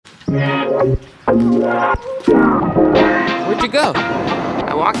Where'd you go?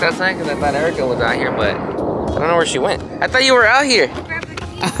 I walked outside because I thought Erica was out here, but I don't know where she went. I thought you were out here.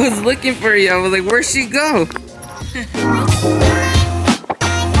 I was looking for you. I was like, where'd she go?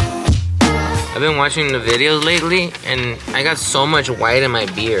 I've been watching the videos lately, and I got so much white in my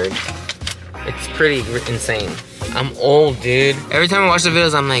beard. It's pretty insane. I'm old, dude. Every time I watch the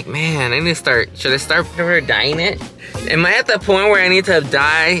videos, I'm like, man, I need to start. Should I start dyeing it? Am I at the point where I need to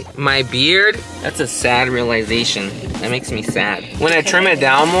dye my beard? That's a sad realization. That makes me sad. When I trim it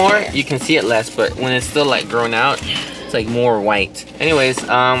down more, you can see it less, but when it's still like grown out, it's like more white. Anyways,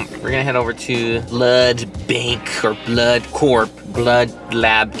 we're gonna head over to Blood Bank or Blood Corp, Blood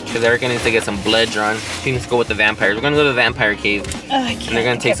Lab, because Erica needs to get some blood drawn. She needs to go with the vampires. We're gonna go to the vampire cave. And they're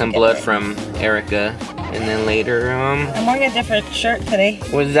gonna take some blood from Erica. And then later, I'm wearing a different shirt today.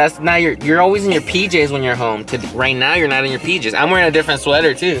 Well, that's not you're always in your PJs when you're home. Right now, you're not in your PJs. I'm wearing a different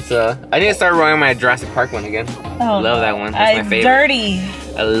sweater too, so I need to start wearing my Jurassic Park one again. Oh, love that one. That's my favorite. Dirty.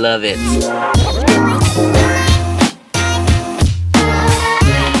 I love it.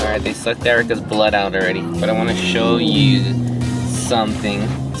 All right, they sucked Erica's blood out already, but I want to show you something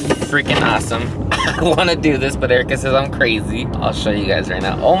freaking awesome. I want to do this, but Erica says I'm crazy. I'll show you guys right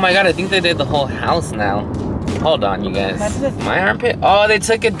now. Oh my god, I think they did the whole house now. Hold on, you guys. My armpit? Oh, they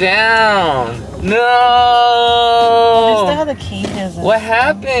took it down. No! They still have the cages. What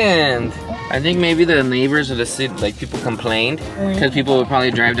happened? I think maybe the neighbors of the city, like people complained, because people would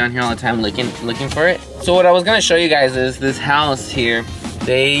probably drive down here all the time looking for it. So what I was gonna show you guys is this house here.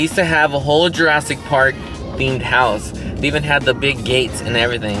 They used to have a whole Jurassic Park themed house. They even had the big gates and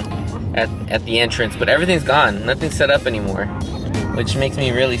everything at the entrance, but everything's gone. Nothing's set up anymore, which makes me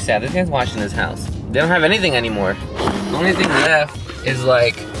really sad. This guy's watching this house. They don't have anything anymore. The only thing left is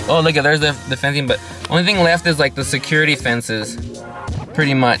like, oh look, there's the fencing, but only thing left is like the security fences,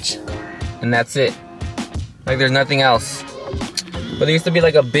 pretty much, and that's it. Like there's nothing else. But there used to be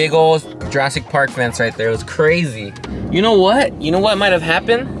like a big old Jurassic Park fence right there. It was crazy. You know what? You know what might have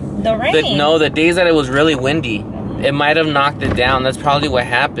happened? The rain. No, the days that it was really windy, it might have knocked it down. That's probably what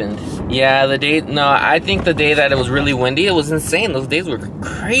happened. Yeah, I think the day that it was really windy, it was insane. Those days were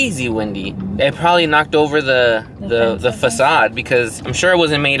crazy windy. It probably knocked over the facade, because I'm sure it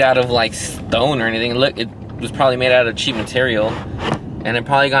wasn't made out of like stone or anything. Look, it was probably made out of cheap material, and it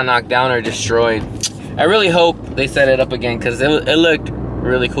probably got knocked down or destroyed. I really hope they set it up again, because it looked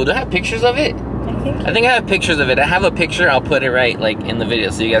really cool. Do I have pictures of it? I think I have pictures of it. I have a picture. I'll put it right like in the video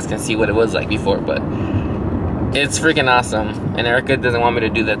so you guys can see what it was like before, but it's freaking awesome, and Erica doesn't want me to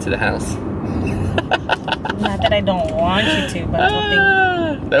do that to the house. Not that I don't want you to, but I don't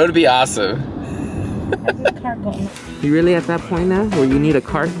think... That would be awesome. Where's the car going? You really at that point now where you need a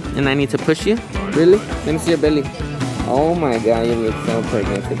cart and I need to push you? Really? Let me see your belly. Oh my god, you look so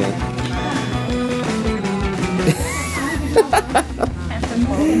pregnant today.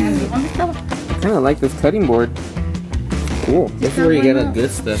 I kind of like this cutting board. Cool. This is where you get a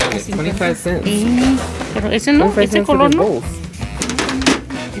good stuff. It's 25 cents. Pero ese no, ese color no.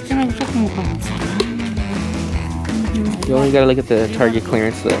 Ese me gusta como you only gotta look at the Target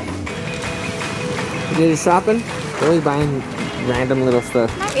clearance stuff. You did shopping? You're always buying random little stuff.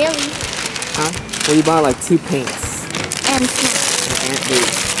 Not really. Huh? Well, you bought like 2 paints. And ant bait.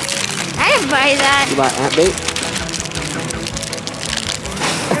 I didn't buy that. You bought ant bait?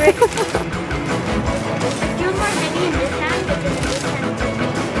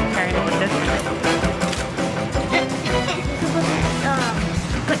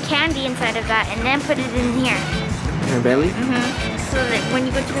 Put candy inside of that and then put it in here. In her belly? So that when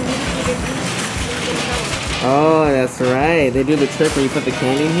you go to the movie theater, oh, that's right. They do the trick where you put the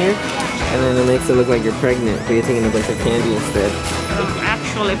candy in here, and then it makes it look like you're pregnant, but you're taking a bunch of candy instead. I'm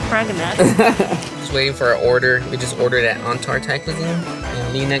actually pregnant. Just waiting for our order. We just ordered at Antar Thai Cuisine,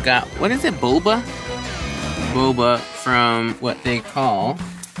 and Lena got, what is it, boba? Boba from what they call,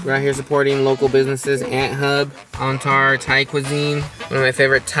 we're out here supporting local businesses, Ant Hub, Antar Thai Cuisine, one of my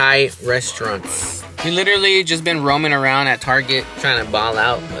favorite Thai restaurants. We literally just been roaming around at Target trying to ball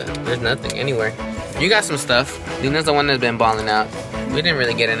out, but there's nothing anywhere. You got some stuff. Lena's the one that's been balling out. We didn't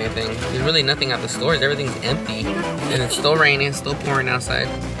really get anything. There's really nothing at the stores. Everything's empty. And it's still raining, it's still pouring outside.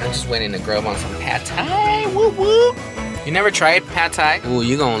 I'm just waiting to grub on some pad thai. Woo woo. You never tried pad thai? Ooh,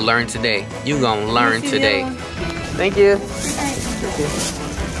 you gonna learn today. You gonna learn today. Thank you. Thank you.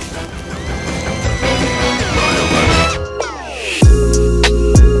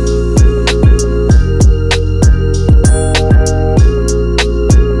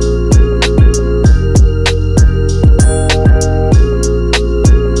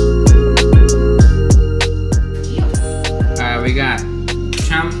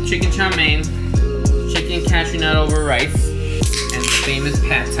 chicken chow mein, chicken cashew nut over rice, and the famous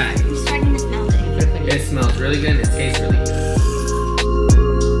pad thai. I'm starting to smell it. It smells really good and it tastes really good.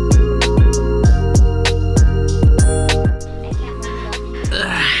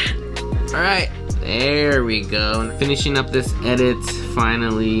 Alright, there we go. And finishing up this edit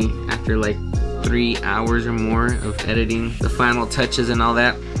finally after like 3 hours or more of editing, the final touches and all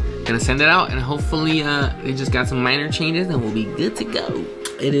that. Gonna send it out and hopefully they just got some minor changes and we'll be good to go.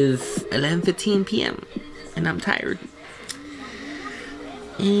 It is 11:15 p.m. and I'm tired.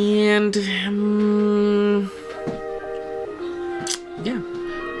 And yeah,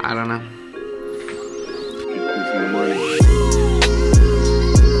 I don't know.